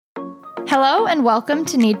Hello and welcome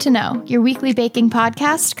to Need to Know, your weekly baking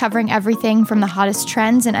podcast covering everything from the hottest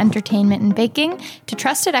trends in entertainment and baking to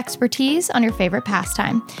trusted expertise on your favorite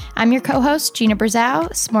pastime. I'm your co-host, Gina Brazow,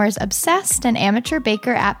 s'mores obsessed and amateur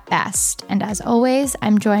baker at best. And as always,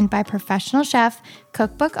 I'm joined by professional chef,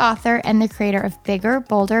 cookbook author, and the creator of Bigger,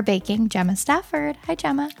 Bolder Baking, Gemma Stafford. Hi,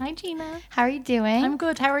 Gemma. Hi, Gina. How are you doing? I'm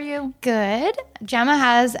good. How are you? Good. Gemma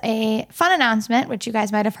has a fun announcement, which you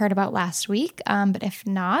guys might have heard about last week. But if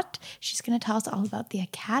not, she's going to tell us all about the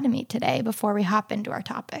Academy today before we hop into our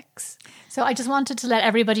topics. So I just wanted to let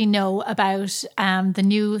everybody know about the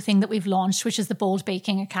new thing that we've launched, which is the Bold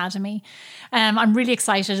Baking Academy. I'm really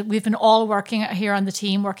excited. We've been all working here on the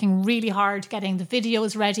team, working really hard, getting the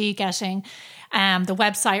videos ready, getting the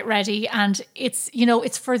website ready. And it's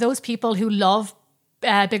for those people who love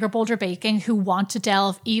Bigger, Bolder Baking, who want to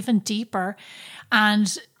delve even deeper and,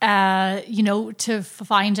 to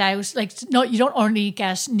find out, you don't only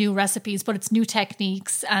get new recipes, but it's new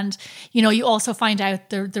techniques. And, you also find out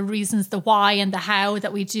the reasons, the why and the how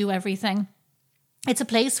that we do everything. It's a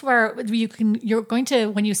place where you're going to,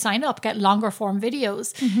 when you sign up, get longer form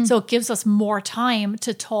videos. Mm-hmm. So it gives us more time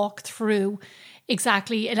to talk through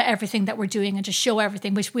exactly everything that we're doing and to show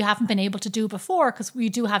everything, which we haven't been able to do before because we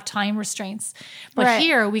do have time restraints. But right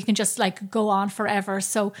here we can just go on forever.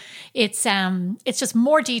 So it's just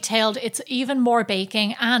more detailed. It's even more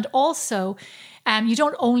baking. And also you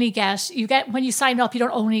don't only when you sign up, you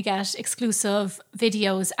don't only get exclusive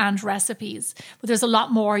videos and recipes, but there's a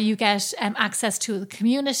lot more. You get access to the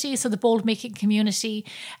community. So the Bold Making community,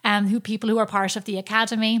 people who are part of the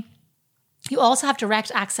Academy. You also have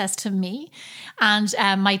direct access to me and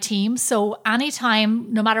my team. So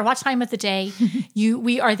anytime, no matter what time of the day,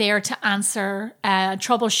 we are there to answer,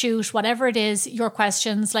 troubleshoot, whatever it is, your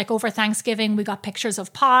questions. Like over Thanksgiving, we got pictures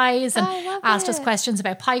of pies and asked us questions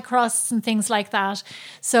about pie crusts and things like that.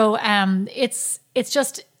 So it's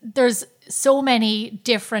just, there's so many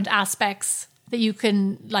different aspects that you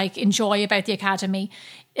can enjoy about the Academy.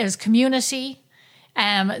 There's community.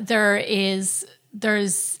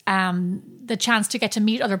 There's the chance to get to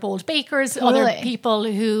meet other bold bakers, other people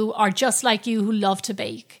who are just like you, who love to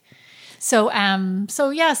bake. So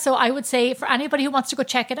I would say for anybody who wants to go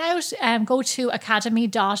check it out, go to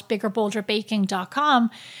academy.biggerbolderbaking.com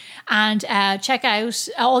and check out.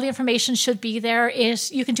 All the information should be there.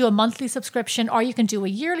 You can do a monthly subscription or you can do a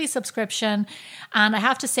yearly subscription. And I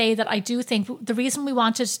have to say that I do think the reason we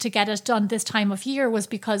wanted to get it done this time of year was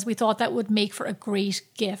because we thought that would make for a great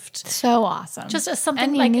gift. So awesome. Just as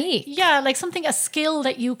something unique. A skill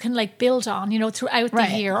that you can build on, throughout the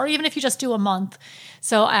year, or even if you just do a month.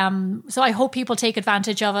 So I hope people take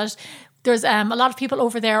advantage of it. There's a lot of people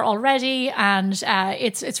over there already, and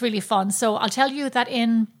it's really fun. So I'll tell you that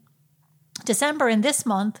in December, in this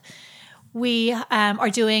month, we are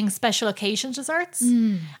doing special occasion desserts.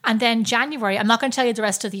 And then January, I'm not going to tell you the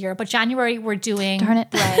rest of the year, but January we're doing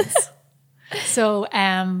breads. So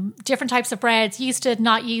different types of breads, yeasted,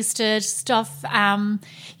 not yeasted stuff,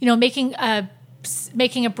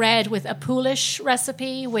 making a bread with a Polish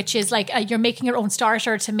recipe, which is you're making your own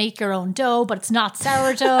starter to make your own dough, but it's not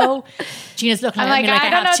sourdough. Gina's looking at me I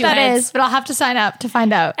don't know what that is, but I'll have to sign up to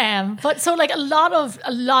find out. But so a lot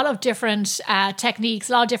of different techniques,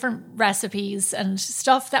 a lot of different recipes and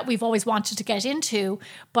stuff that we've always wanted to get into,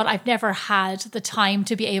 but I've never had the time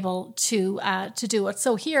to be able to do it.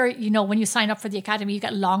 So here, when you sign up for the Academy, you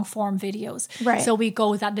get long form videos. Right. So we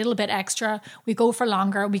go that little bit extra, we go for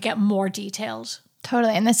longer, we get more detailed.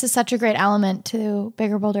 Totally. And this is such a great element to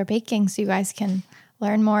Bigger, Bolder Baking, so you guys can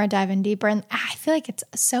learn more, dive in deeper. And I feel like it's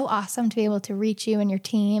so awesome to be able to reach you and your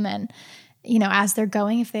team. And, as they're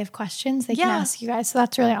going, if they have questions, they can ask you guys. So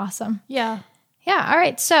that's really awesome. Yeah. Yeah. All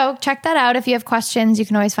right. So check that out. If you have questions, you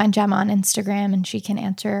can always find Gemma on Instagram and she can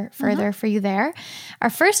answer further for you there.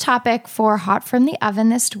 Our first topic for Hot from the Oven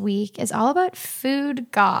this week is all about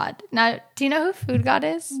Food God. Now, do you know who Food God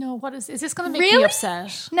is? No, what is this going to make me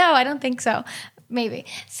upset? No, I don't think so. Maybe.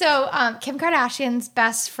 So Kim Kardashian's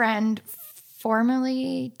best friend,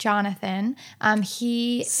 formerly Jonathan,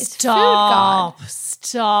 he is Food God.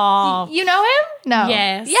 Stop. You know him? No.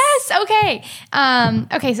 Yes. Yes. Okay.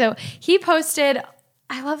 Okay. So he posted,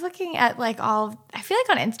 I love looking at I feel like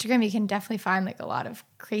on Instagram, you can definitely find a lot of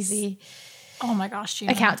crazy Oh my gosh,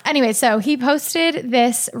 Gina. accounts. Anyway, so he posted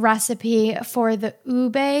this recipe for the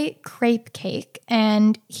ube crepe cake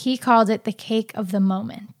and he called it the cake of the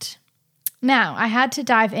moment. Now, I had to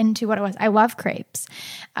dive into what it was. I love crepes.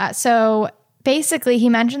 So basically, he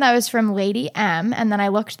mentioned that it was from Lady M, and then I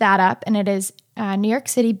looked that up, and it is New York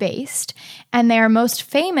City based, and they are most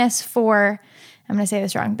famous for, I'm going to say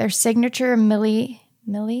this wrong, their signature Millie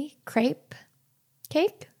crepe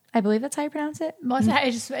cake. I believe that's how you pronounce it.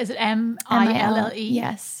 Is it Mille?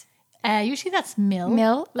 Yes. Usually that's mil.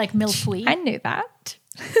 Mil? Like milfoui. I knew that.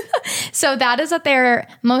 So that is what they're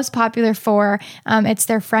most popular for. It's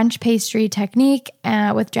their French pastry technique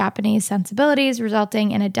with Japanese sensibilities,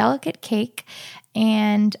 resulting in a delicate cake.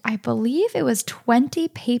 And I believe it was 20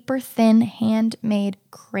 paper-thin handmade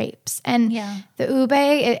crepes. And the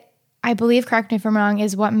ube, I believe, correct me if I'm wrong,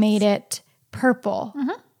 is what made it purple.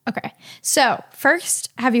 Mm-hmm. Okay. So first,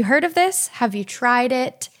 have you heard of this? Have you tried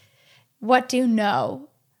it? What do you know?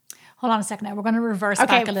 Hold on a second now. We're going to reverse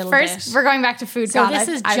back a little bit. First, we're going back to food. So this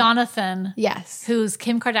is Jonathan. Yes. Who's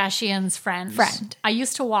Kim Kardashian's friend. I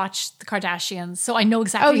used to watch the Kardashians, so I know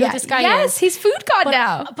exactly who this guy is. Yes, he's food god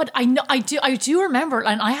now. But I do remember,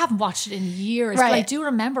 and I haven't watched it in years, but I do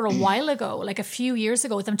remember a while ago, like a few years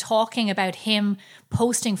ago, them talking about him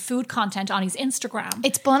posting food content on his Instagram.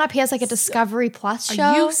 It's blown up. He has like a Discovery Plus show.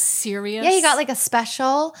 Are you serious? Yeah, he got like a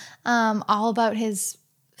special all about his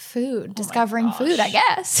food, discovering food, I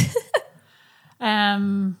guess.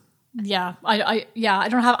 Yeah, I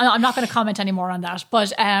don't have, I'm not going to comment anymore on that,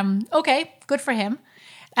 but, okay, good for him.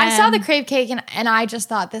 I saw the crepe cake and I just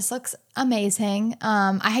thought this looks amazing.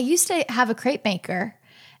 I used to have a crepe maker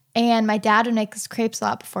and my dad would make crepes a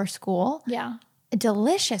lot before school. Yeah.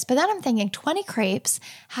 Delicious. But then I'm thinking 20 crepes,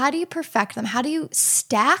 how do you perfect them? How do you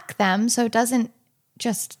stack them so it doesn't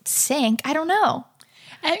just sink? I don't know.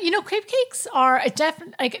 Crepe cakes are a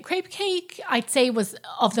definite, like crepe cake, I'd say was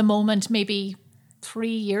of the moment maybe 3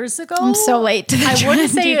 years ago. I'm so late to the I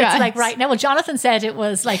wouldn't say it's guys. like right now. Well, Jonathan said it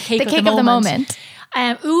was like the cake of the moment.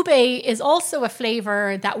 Ube is also a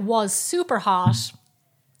flavor that was super hot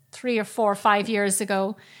 3 or 4 or 5 years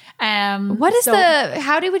ago. How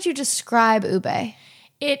would you describe ube?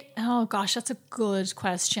 Oh gosh, that's a good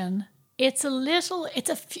question. It's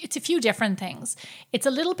a few different things. It's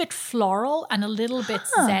a little bit floral and a little bit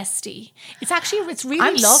zesty. It's really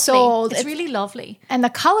lovely. Sold. It's really lovely. And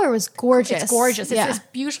the color was gorgeous. It's gorgeous. It's this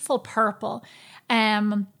beautiful purple.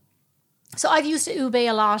 So I've used ube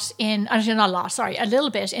a lot a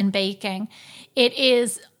little bit in baking. It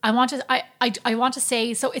is, I want to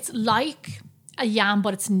say, so it's like a yam,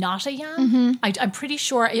 but it's not a yam. Mm-hmm. I'm pretty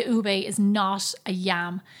sure ube is not a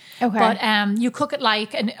yam. Okay. But you cook it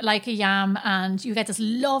like a yam and you get this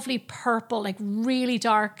lovely purple, like really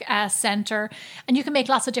dark center. And you can make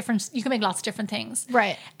lots of different things.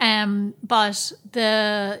 Right. So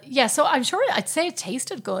I'm sure I'd say it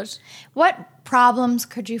tasted good. What problems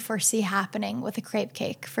could you foresee happening with a crepe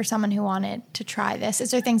cake for someone who wanted to try this?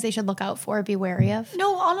 Is there things they should look out for, be wary of?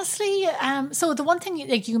 No, honestly. So the one thing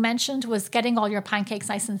like you mentioned was getting all your pancakes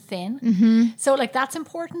nice and thin. Mm-hmm. So like that's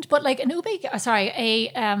important. But like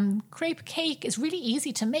a crepe cake is really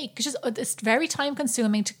easy to make because it's very time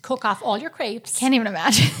consuming to cook off all your crepes. Can't even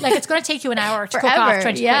imagine. Like it's going to take you an hour to cook off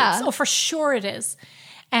 20 crepes. Oh, for sure it is.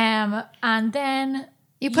 And then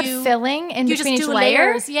you put filling in between each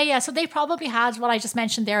layer? Layers. Yeah. So they probably had what I just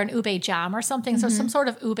mentioned there, an ube jam or something. Mm-hmm. So some sort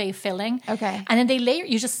of ube filling. Okay. And then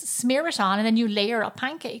you just smear it on and then you layer up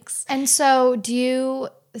pancakes. And so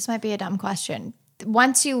this might be a dumb question.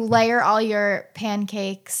 Once you layer all your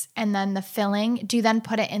pancakes and then the filling, do you then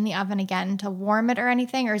put it in the oven again to warm it or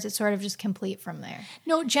anything? Or is it sort of just complete from there?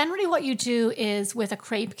 No, generally what you do is with a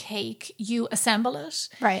crepe cake, you assemble it.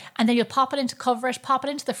 Right. And then you'll pop it into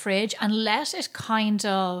the fridge and let it kind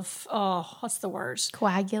of, what's the word?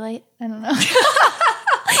 Coagulate? I don't know.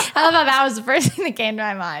 I love how that was the first thing that came to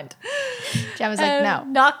my mind. Jen was like, no.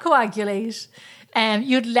 Not coagulate.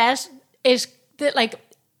 You'd let it,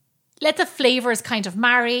 let the flavors kind of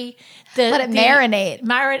marry. Let it marinate.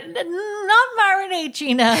 Not marinate,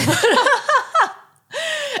 Gina.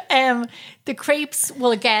 The crepes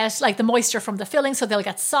will get like the moisture from the filling, so they'll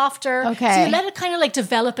get softer. Okay. So you let it kind of like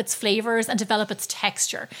develop its flavors and develop its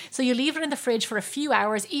texture. So you leave it in the fridge for a few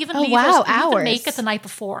hours, even make it the night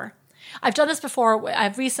before. I've done this before.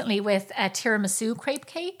 I've recently with a tiramisu crepe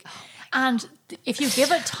cake. And if you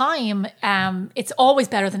give it time, it's always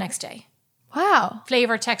better the next day. Wow.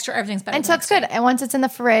 Flavor, texture, everything's better. And so it's good. And once it's in the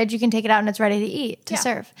fridge, you can take it out and it's ready to eat, to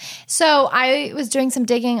serve. So I was doing some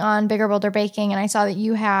digging on Bigger Bolder Baking and I saw that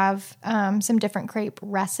you have some different crepe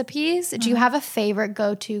recipes. Mm-hmm. Do you have a favorite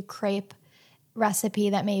go-to crepe recipe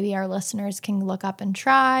that maybe our listeners can look up and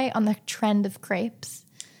try on the trend of crepes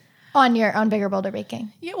on Bigger Bolder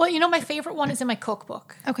Baking? Yeah, well, my favorite one is in my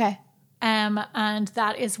cookbook. Okay. And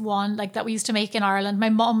that is one like that we used to make in Ireland. My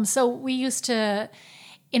mom,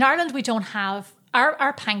 in Ireland, we don't have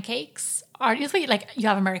our pancakes are usually like you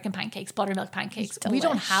have American pancakes, buttermilk pancakes. We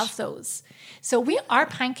don't have those. So our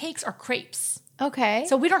pancakes are crepes. Okay.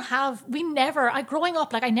 So growing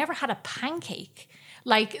up, I never had a pancake,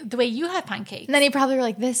 like the way you have pancakes. And then you probably were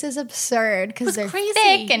like, this is absurd because they're crazy.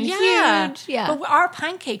 thick and huge. Yeah. But our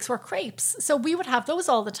pancakes were crepes. So we would have those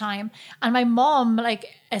all the time. And my mom,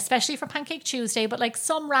 like, especially for Pancake Tuesday, but like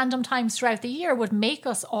some random times throughout the year would make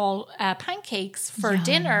us all pancakes for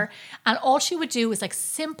dinner. And all she would do is like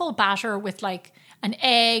simple batter with like an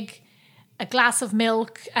egg, a glass of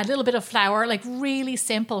milk, a little bit of flour, like really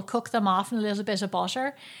simple, cook them off in a little bit of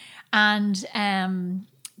butter. And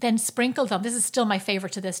then sprinkle them. This is still my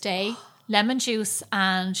favorite to this day. Lemon juice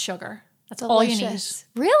and sugar. That's all you need.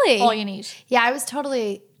 Really? All you need. Yeah, I was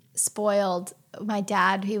totally spoiled. My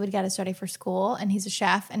dad, he would get us ready for school, and he's a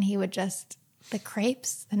chef, and he would just, the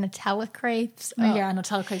crepes, the Nutella crepes. Oh, yeah,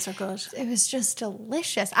 Nutella crepes are good. It was just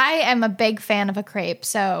delicious. I am a big fan of a crepe.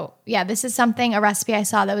 So yeah, this is something, a recipe I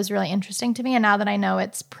saw that was really interesting to me. And now that I know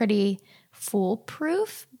it's pretty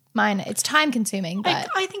foolproof, it's time consuming, but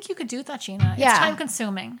I think you could do that, Gina. Yeah. It's time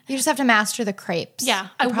consuming. you just have to master the crepes. Yeah.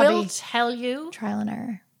 I will tell you trial and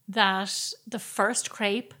error. that the first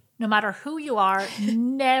crepe, no matter who you are,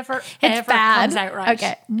 never ever bad. comes out right.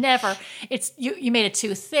 Okay. Never. It's you made it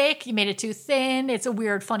too thick, you made it too thin, it's a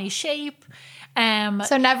weird funny shape.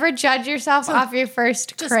 So never judge yourself off your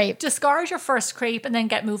first crepe. Discard your first crepe and then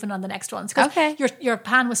get moving on the next ones. Because Okay. your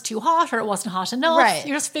pan was too hot or it wasn't hot enough. Right.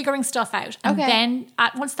 You're just figuring stuff out. And Okay. then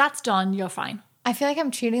once that's done, you're fine. I feel like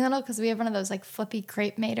I'm cheating a little because we have one of those like flippy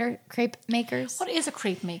crepe makers. What is a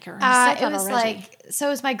crepe maker? You said that It was already. it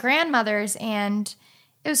was my grandmother's, and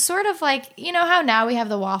it was sort of like, you know how now we have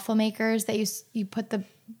the waffle makers that you put the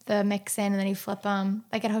mix in and then you flip them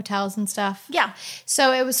like at hotels and stuff. Yeah.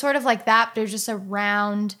 So it was sort of like that, but it was just a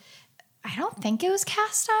round, I don't think it was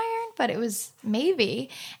cast iron, but it was maybe.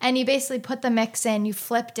 And you basically put the mix in, you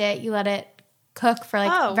flipped it, you let it cook for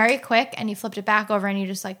like very quick, and you flipped it back over and you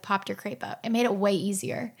just like popped your crepe out. It made it way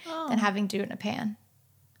easier than having to do it in a pan.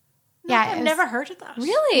 No, Yeah, I've never heard of that.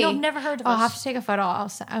 Really? No, I've never heard of it. I'll have to take a photo.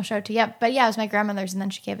 I'll show it to you. Yeah, but yeah, it was my grandmother's, and then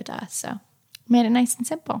she gave it to us. So made it nice and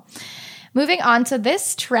simple. Moving on to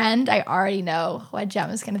this trend, I already know what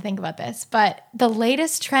Gemma's going to think about this, but the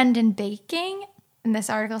latest trend in baking, and this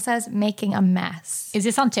article says, making a mess. Is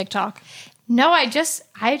this on TikTok? No, I just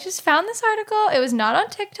found this article. It was not on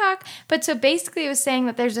TikTok, but so basically it was saying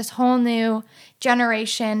that there's this whole new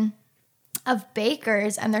generation of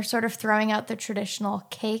bakers, and they're sort of throwing out the traditional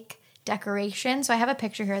cake decoration. So I have a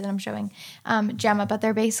picture here that I'm showing Gemma, but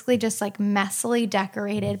they're basically just like messily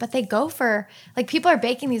decorated, but they go for, like, people are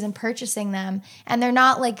baking these and purchasing them, and they're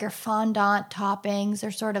not like your fondant toppings.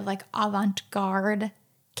 They're sort of like avant-garde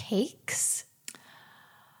cakes.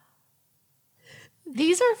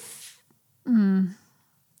 These are...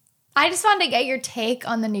 I just wanted to get your take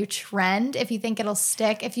on the new trend, if you think it'll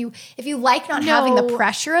stick, if you like not having the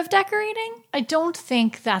pressure of decorating. I don't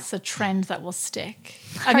think that's a trend that will stick.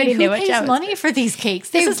 I already mean, knew who it, pays Gemma. money for these cakes?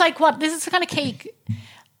 This is like what? This is the kind of cake,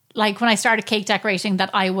 like when I started cake decorating, that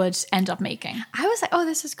I would end up making. I was like, oh,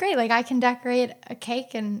 this is great. Like, I can decorate a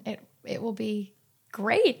cake and it will be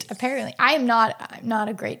great, apparently. I'm not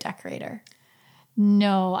a great decorator.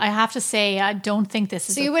 No, I have to say, I don't think this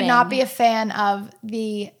is So you would not be a fan of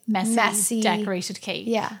the messy decorated cake.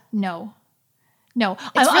 Yeah. No.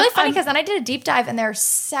 It's really funny because then I did a deep dive, and there are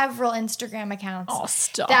several Instagram accounts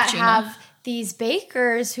that Gina. have these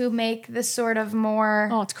bakers who make this sort of more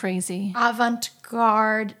it's crazy.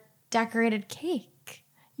 avant-garde decorated cake.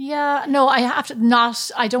 Yeah, no, I have to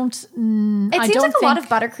not. I don't. It seems like a lot of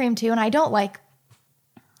buttercream too, and I don't like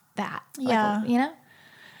that. Yeah. Like, you know?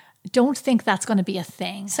 Don't think that's going to be a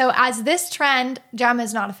thing. So as this trend, Gemma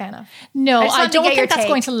is not a fan of. No, I I don't think think that's take.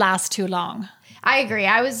 going to last too long. I agree.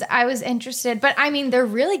 I was interested, but I mean, they're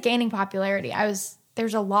really gaining popularity.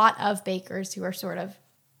 There's a lot of bakers who are sort of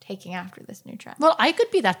taking after this new trend. Well, I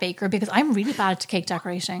could be that baker because I'm really bad at cake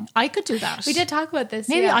decorating. I could do that. We did talk about this.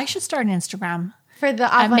 Maybe I should start an Instagram. For the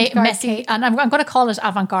avant-garde messy, cake. and I'm going to call it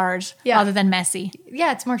avant-garde rather than messy.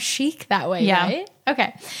 Yeah, it's more chic that way, Yeah. right?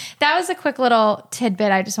 Okay. That was a quick little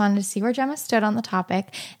tidbit. I just wanted to see where Gemma stood on the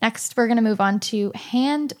topic. Next, we're going to move on to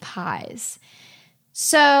hand pies.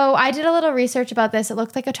 So I did a little research about this. It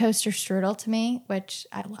looked like a toaster strudel to me, which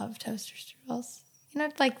I love toaster strudels. You know,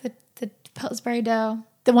 like the Pillsbury dough.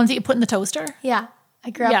 The ones that you put in the toaster? Yeah.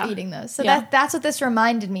 I grew up eating those. So that's what this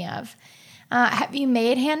reminded me of. Have you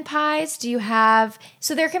made hand pies? Do you have...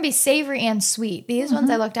 So there can be savory and sweet. These ones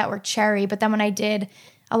I looked at were cherry, but then when I did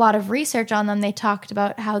a lot of research on them, they talked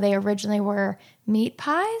about how they originally were meat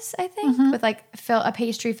pies, I think, with like a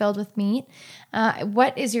pastry filled with meat.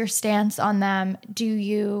 What is your stance on them? Do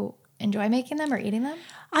you enjoy making them or eating them?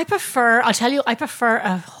 I prefer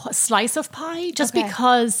a slice of pie just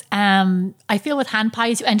because I feel with hand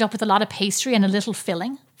pies you end up with a lot of pastry and a little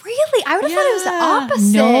filling. Really? I would have thought it was the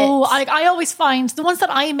opposite. No, I always find the ones that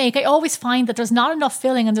I make, I always find that there's not enough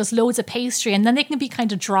filling and there's loads of pastry, and then they can be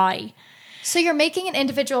kind of dry. So you're making an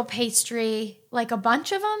individual pastry, like a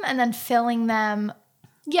bunch of them, and then filling them.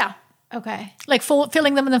 Yeah. Okay. Like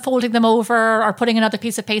filling them and then folding them over or putting another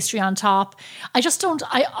piece of pastry on top. I just don't,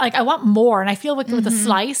 I want more. And I feel like with a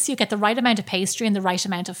slice, you get the right amount of pastry and the right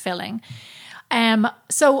amount of filling.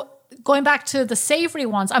 So going back to the savoury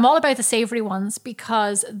ones, I'm all about the savoury ones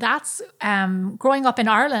because that's, growing up in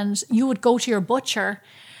Ireland, you would go to your butcher,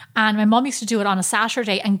 and my mum used to do it on a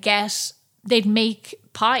Saturday and they'd make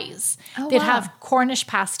pies. They'd have Cornish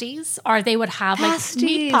pasties, or they would have like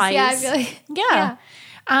meat pies. Yeah, I feel like, yeah.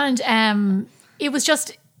 And it was,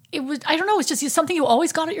 I don't know, it's just something you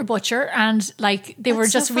always got at your butcher, and like they were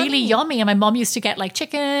just really yummy. And my mum used to get like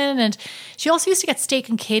chicken, and she also used to get steak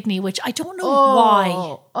and kidney, which I don't know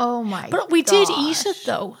why. Oh my god. But we did eat it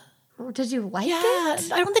though. Did you like Yeah,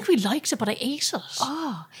 it? I don't think we liked it, but I ate it.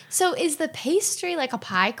 Oh, so is the pastry like a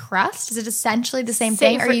pie crust? Is it essentially the same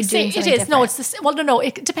thing? Or are you doing something different? No, it's the well. No,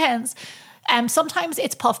 it depends. Sometimes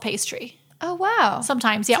it's puff pastry. Oh wow!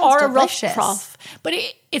 Sometimes, yeah, Sounds or delicious. A rough puff. But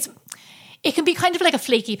it can be kind of like a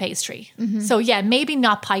flaky pastry. So yeah, maybe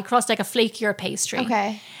not pie crust, like a flakier pastry.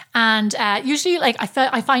 Okay. And usually, like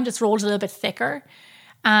I find it's rolled a little bit thicker.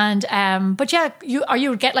 And but yeah, you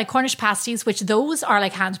would get like Cornish pasties, which those are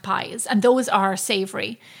like hand pies, and those are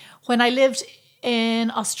savoury. When I lived in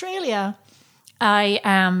Australia,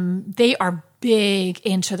 they are big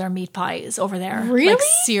into their meat pies over there. Really? Like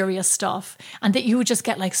serious stuff. And that you would just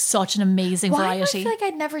get like such an amazing variety. I feel like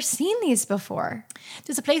I'd never seen these before.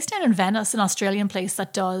 There's a place down in Venice, an Australian place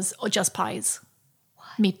that does just pies.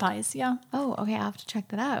 Meat pies, yeah. Oh, okay. I'll have to check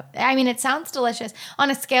that out. I mean, it sounds delicious.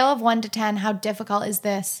 On a scale of 1 to 10, how difficult is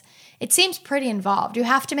this? It seems pretty involved. You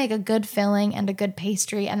have to make a good filling and a good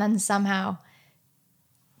pastry and then somehow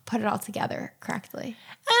put it all together correctly.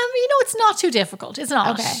 It's not too difficult. It's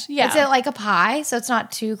not. Okay. Yeah. Is it like a pie? So it's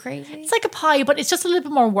not too crazy? It's like a pie, but it's just a little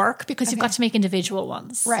bit more work because you've got to make individual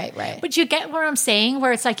ones. Right. But you get what I'm saying,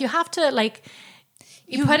 where it's like you have to like...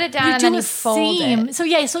 You put it down and then you fold it. So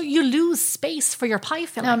yeah, so you lose space for your pie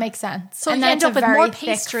filling. No, it makes sense. So and you end up with more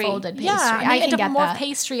pastry. Folded pastry. Yeah, and you end up with more that.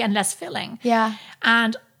 pastry and less filling. Yeah.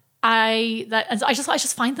 And I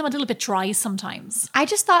just find them a little bit dry sometimes. I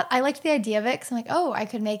just thought I liked the idea of it because I'm like, oh, I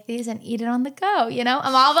could make these and eat it on the go. You know,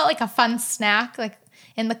 I'm all about like a fun snack, like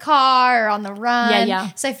in the car or on the run. Yeah.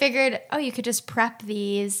 So I figured, you could just prep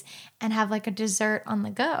these and have like a dessert on the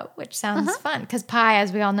go, which sounds fun because pie,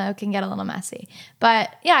 as we all know, can get a little messy.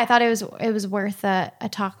 But yeah, I thought it was worth a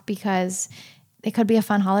talk because it could be a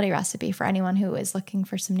fun holiday recipe for anyone who is looking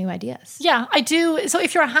for some new ideas. Yeah, I do. So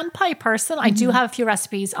if you're a hand pie person, I do have a few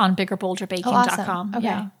recipes on biggerbolderbaking.com. Okay.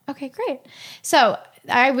 Yeah. Okay, great. So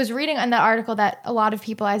I was reading in the article that a lot of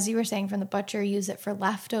people, as you were saying, from the butcher, use it for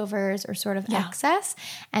leftovers or sort of excess.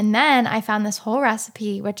 And then I found this whole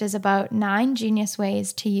recipe, which is about 9 genius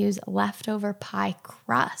ways to use leftover pie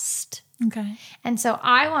crust. Okay. And so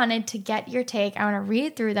I wanted to get your take. I want to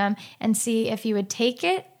read through them and see if you would take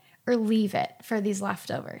it or leave it for these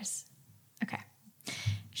leftovers. Okay.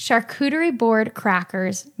 Charcuterie board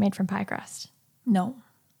crackers made from pie crust. No.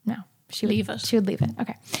 She leave would, it. She would leave it.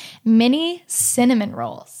 Okay. Mini cinnamon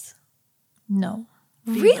rolls. No.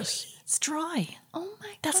 Really? It's dry. Oh my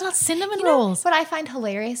God. That's not cinnamon You know rolls. what I find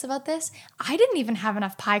hilarious about this? I didn't even have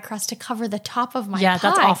enough pie crust to cover the top of my pie. Yeah,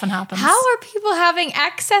 that often happens. How are people having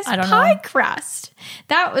excess pie crust?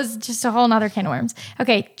 That was just a whole nother can of worms.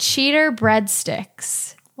 Okay. Cheater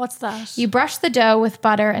breadsticks. What's that? You brush the dough with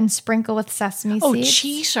butter and sprinkle with sesame seeds.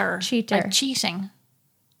 Oh, cheater. Like cheating.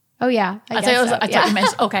 Oh, yeah. I thought you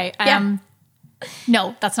meant, okay.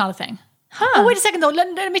 No, that's not a thing. Oh, wait a second though.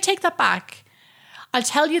 Let me take that back. I'll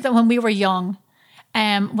tell you that when we were young,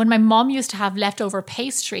 when my mom used to have leftover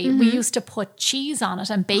pastry, we used to put cheese on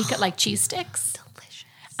it and bake it like cheese sticks. Delicious.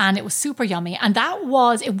 And it was super yummy. And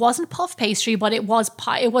it wasn't puff pastry, but it was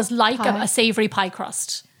pie. It was like a savory pie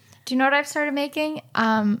crust. Do you know what I've started making?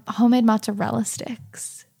 Homemade mozzarella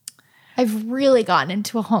sticks. I've really gotten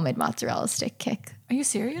into a homemade mozzarella stick kick. Are you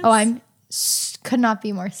serious? Oh, could not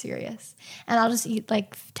be more serious. And I'll just eat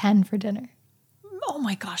like 10 for dinner. Oh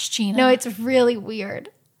my gosh, Gina. No, it's really weird.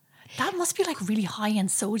 That must be like really high in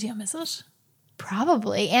sodium, is it?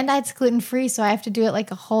 Probably. And it's gluten-free, so I have to do it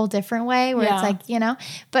like a whole different way where it's like,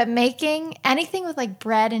 But making anything with like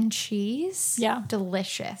bread and cheese,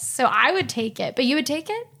 delicious. So I would take it. But you would take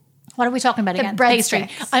it? What are we talking about again? Pastry.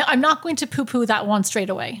 I'm not going to poo-poo that one straight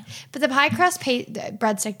away. But the pie crust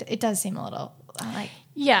breadstick, it does seem a little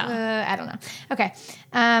I don't know. Okay.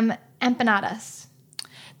 Empanadas.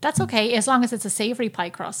 That's okay as long as it's a savory pie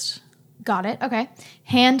crust. Got it. Okay.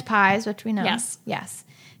 Hand pies, which we know. Yes. Yes.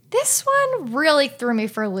 This one really threw me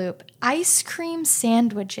for a loop. Ice cream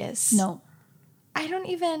sandwiches. No. I don't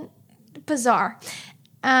even... Bizarre.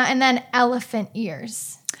 And then elephant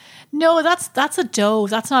ears. No, that's a dough.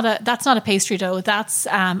 That's not a pastry dough. That's a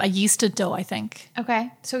yeasted dough, I think.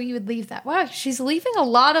 Okay. So you would leave that. Wow, she's leaving a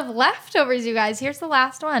lot of leftovers, you guys. Here's the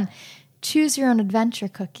last one. Choose your own adventure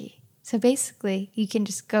cookie. So basically, you can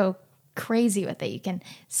just go crazy with it. You can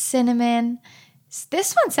cinnamon.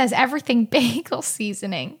 This one says everything bagel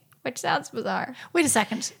seasoning, which sounds bizarre. Wait a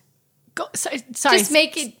second. Sorry. Just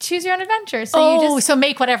make it, choose your own adventure. So so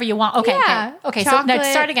make whatever you want. Okay. Yeah, Okay. chocolate. So now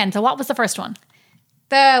start again. So what was the first one?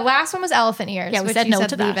 The last one was elephant ears. Yeah, we which said you no said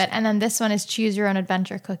to leave that. it. And then this one is choose your own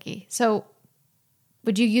adventure cookie. So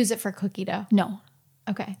would you use it for cookie dough? No,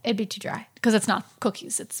 Okay. It'd be too dry. because it's not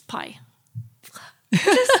cookies. It's pie.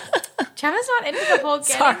 Gemma's not into the whole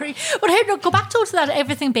getting. Sorry. But here, no, go back to that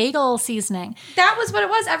everything bagel seasoning. That was what it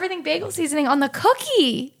was. Everything bagel seasoning on the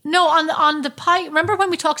cookie. No, on the pie. Remember when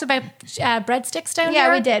we talked about breadsticks down here?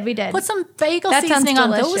 Yeah, we did. Put some bagel That sounds seasoning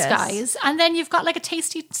on those delicious. guys, and then you've got like a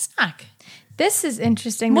tasty snack. This is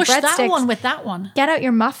interesting. Mush the that breadsticks. one with that one. Get out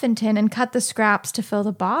your muffin tin and cut the scraps to fill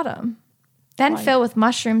the bottom. Then Right. fill with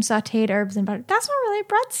mushrooms, sauteed herbs, and butter. That's not really a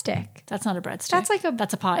breadstick. That's not a breadstick.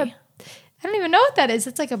 That's a pie. I don't even know what that is.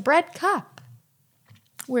 It's like a bread cup.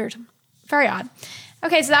 Weird. Very odd.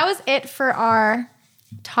 Okay, so that was it for our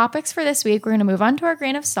topics for this week. We're going to move on to our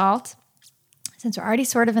grain of salt, since we're already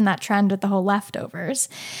sort of in that trend with the whole leftovers.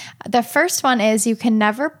 The first one is you can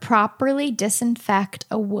never properly disinfect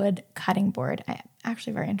a wood cutting board. I'm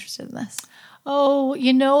actually very interested in this. Oh,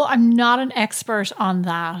 I'm not an expert on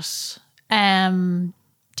that.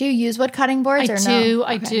 Do you use wood cutting boards or no?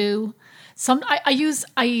 I do.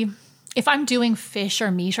 If I'm doing fish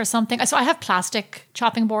or meat or something, so I have plastic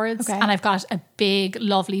chopping boards, Okay. and I've got a big,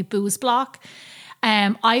 lovely booze block.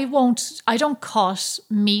 I don't cut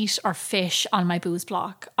meat or fish on my booze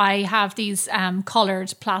block. I have these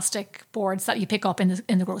colored plastic boards that you pick up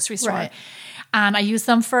in the grocery store. Right. And I use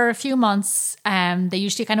them for a few months. They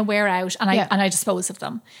usually kind of wear out, and I dispose of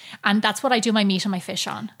them. And that's what I do my meat and my fish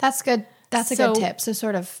on. That's good. That's a good tip. So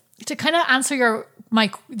sort of... To kind of answer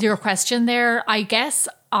your question there, I guess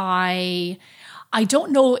I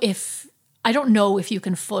don't know if you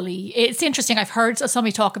can fully. It's interesting. I've heard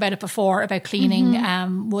somebody talk about it before about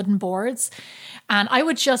cleaning wooden boards, and I'm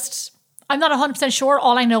not 100% sure.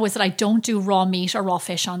 All I know is that I don't do raw meat or raw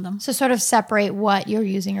fish on them. So sort of separate what you're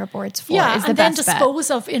using your boards for. Yeah, is the and then best bet.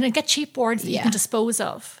 dispose of, and get cheap boards that you can dispose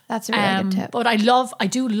of. That's a really good tip. But I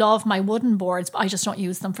do love my wooden boards, but I just don't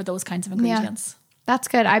use them for those kinds of ingredients. That's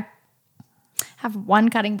good. I have one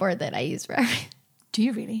cutting board that I use for everything. Do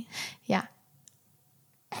you really? Yeah.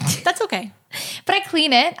 That's okay. But I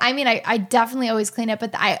clean it. I mean, I definitely always clean it,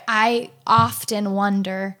 but I often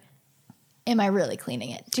wonder, am I really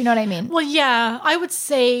cleaning it? Do you know what I mean? Well, yeah, I would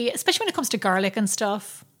say, especially when it comes to garlic and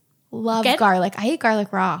stuff. Love garlic. I eat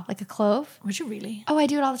garlic raw, like a clove. Would you really? Oh, I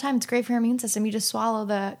do it all the time. It's great for your immune system. You just swallow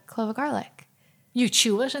the clove of garlic. You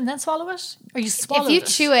chew it and then swallow it? Or you swallow it? If you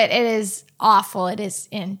chew it, it is awful. It is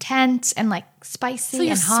intense and like spicy so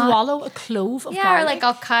you and hot. swallow a clove of garlic? Yeah, or like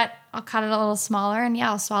I'll cut it a little smaller, and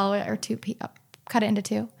I'll swallow it, or cut it into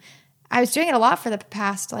two. I was doing it a lot for the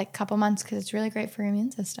past like couple months because it's really great for your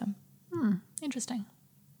immune system. Interesting.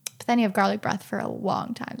 But then you have garlic breath for a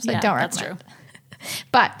long time, so I Yeah, don't that's recommend. true.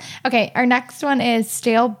 But okay, our next one is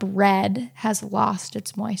stale bread has lost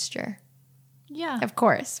its moisture. Yeah. Of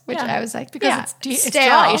course, which Yeah, I was like, because it's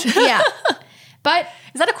stale. dried. Yeah, but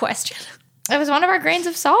Is that a question? it was one of our grains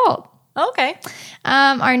of salt. Okay.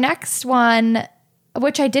 Our next one,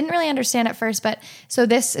 which I didn't really understand at first, but so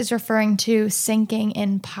this is referring to sinking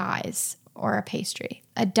in pies or a pastry.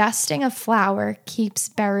 A dusting of flour keeps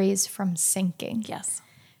berries from sinking. Yes.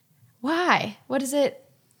 Why? What is it?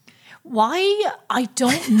 Why? I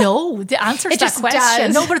don't know the answer to It that just question.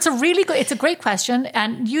 does. No, but it's a great question.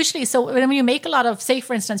 And usually, so when you make a lot of, say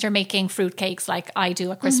for instance, you're making fruit cakes like I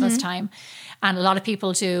do at Christmas time, and a lot of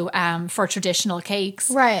people do for traditional cakes.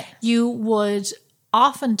 Right. You would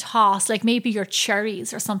often toss, like maybe your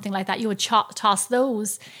cherries or something like that, you would toss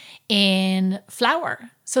those in flour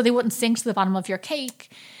so they wouldn't sink to the bottom of your cake.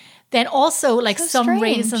 Then also like So some strange.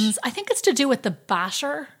 raisins, I think it's to do with the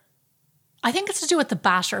batter. But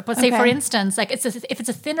say for Okay. instance, like if it's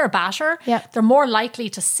a thinner batter, Yep. they're more likely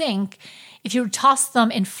to sink. If you toss them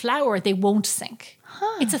in flour, they won't sink.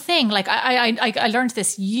 It's a thing. Like I learned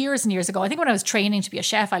this years and years ago. I think when I was training to be a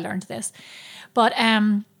chef, I learned this. But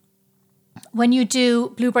when you do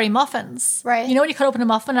blueberry muffins, Right. You know when you cut open a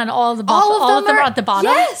muffin and all of them them are are- at the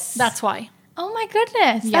bottom? Yes. That's why. Oh my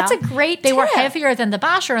goodness. Yeah. That's a great They were tip. heavier than the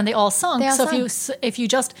batter and they all sunk. They all if you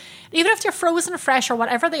just, even if they're frozen fresh or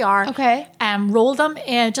whatever they are, Okay. roll them,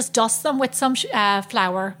 just dust them with some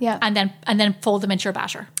flour, Yeah. and then fold them into your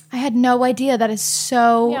batter. I had no idea. That is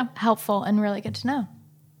so Yeah. helpful and really good to know.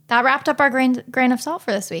 That wrapped up our grain of salt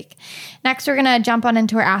for this week. Next, we're going to jump on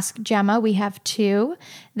into our Ask Gemma. We have 2.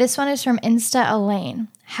 This one is from Insta Elaine.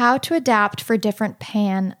 How to adapt for different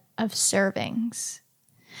pan of servings.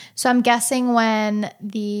 So I'm guessing when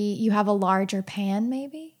you have a larger pan,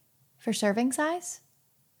 maybe for serving size.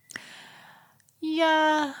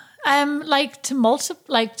 Yeah. Like to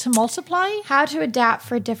multiply. How to adapt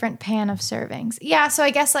for different pan of servings. Yeah. So I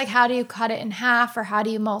guess like how do you cut it in half or how do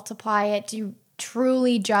you multiply it? Do you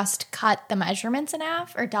truly just cut the measurements in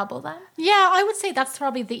half or double them? Yeah, I would say that's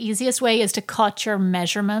probably the easiest way is to cut your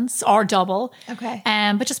measurements or double. Okay.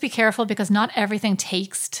 But just be careful because not everything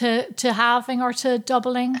takes to halving or to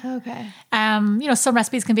doubling. Okay. Some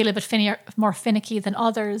recipes can be a little bit more finicky than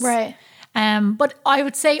others. Right. But I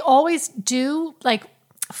would say always do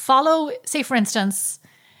follow, say for instance,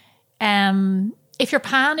 if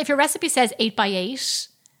your recipe says 8x8,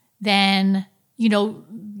 then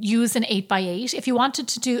use an 8x8. If you wanted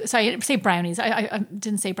to do, say brownies. I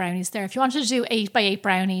didn't say brownies there. If you wanted to do 8x8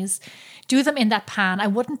 brownies, do them in that pan. I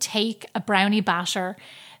wouldn't take a brownie batter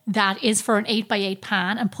that is for an 8x8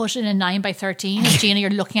 pan and put it in a 9x13. And Gina, you're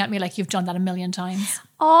looking at me like you've done that a million times.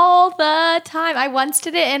 All the time. I once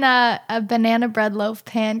did it in a banana bread loaf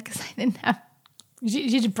pan because I didn't have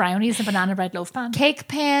You did brownies in a banana bread loaf pan? cake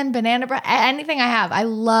pan, banana bread, anything I have. I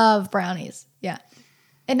love brownies. Yeah.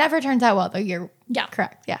 It never turns out well, though. You're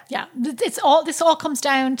correct. Yeah. Yeah. This all comes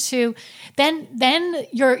down to then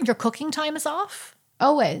your cooking time is off.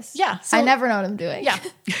 Always. Yeah. So I never know what I'm doing. Yeah.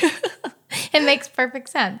 It makes perfect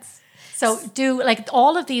sense. So do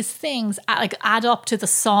all of these things add up to the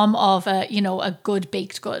sum of a good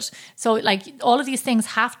baked good. So all of these things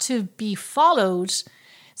have to be followed.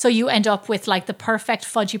 So you end up with the perfect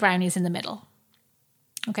fudgy brownies in the middle.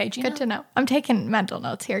 Okay, Gina? Good to know. I'm taking mental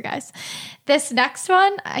notes here, guys. This next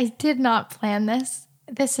one, I did not plan this.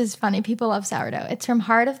 This is funny. People love sourdough. It's from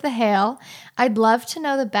Heart of the Hale. I'd love to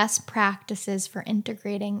know the best practices for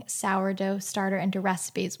integrating sourdough starter into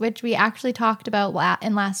recipes, which we actually talked about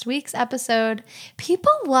in last week's episode.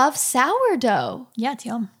 People love sourdough. Yeah, it's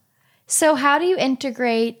yum. So how do you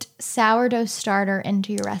integrate sourdough starter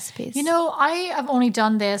into your recipes? I have only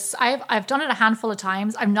done this. I've done it a handful of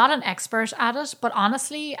times. I'm not an expert at it, but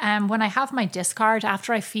honestly, when I have my discard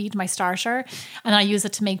after I feed my starter and I use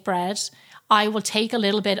it to make bread, I will take a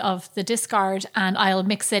little bit of the discard and I'll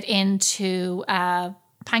mix it into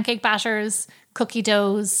pancake batters, cookie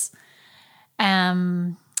doughs.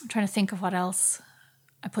 I'm trying to think of what else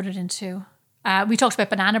I put it into. We talked about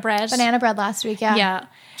banana bread. Banana bread last week, yeah. Yeah.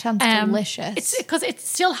 Sounds delicious. It's because it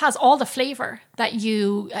still has all the flavor that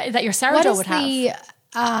your sourdough would have. What is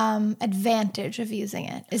the advantage of using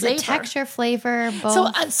it? Is Flavor. it texture, flavor, both?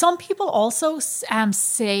 So some people also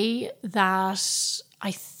say that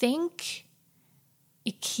I think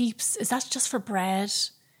it keeps, is that just for bread?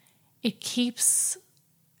 It keeps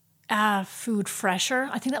food fresher.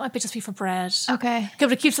 I think that might just be for bread. Okay.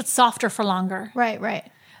 But it keeps it softer for longer.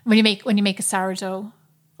 Right. When you make a sourdough,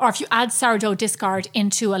 or if you add sourdough discard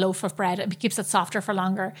into a loaf of bread, it keeps it softer for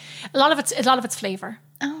longer. A lot of it's flavor.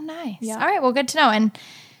 Oh, nice. Yeah. All right. Well, good to know. And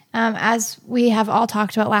as we have all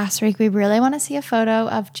talked about last week, we really want to see a photo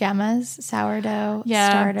of Gemma's sourdough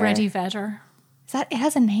starter. Bready Vedder. It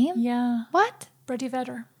has a name? Yeah. What? Bready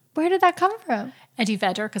Vedder. Where did that come from? Eddie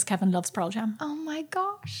Vedder, because Kevin loves Pearl Jam. Oh my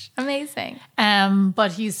gosh. Amazing.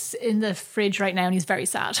 But he's in the fridge right now and he's very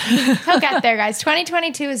sad. He'll get there, guys.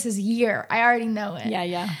 2022 is his year. I already know it.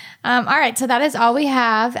 Yeah. All right. So that is all we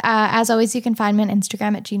have. As always, you can find me on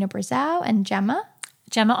Instagram at Gina Brazow and Gemma.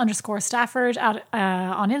 Gemma_Stafford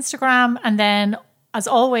on Instagram. And then, as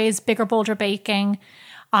always, Bigger Bolder Baking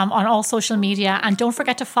on all social media. And don't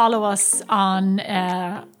forget to follow us on Need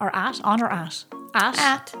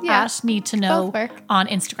to Know on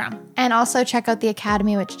Instagram. And also check out the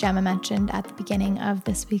Academy, which Gemma mentioned at the beginning of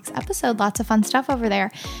this week's episode. Lots of fun stuff over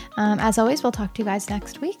there. As always, we'll talk to you guys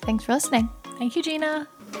next week. Thanks for listening. Thank you, Gina.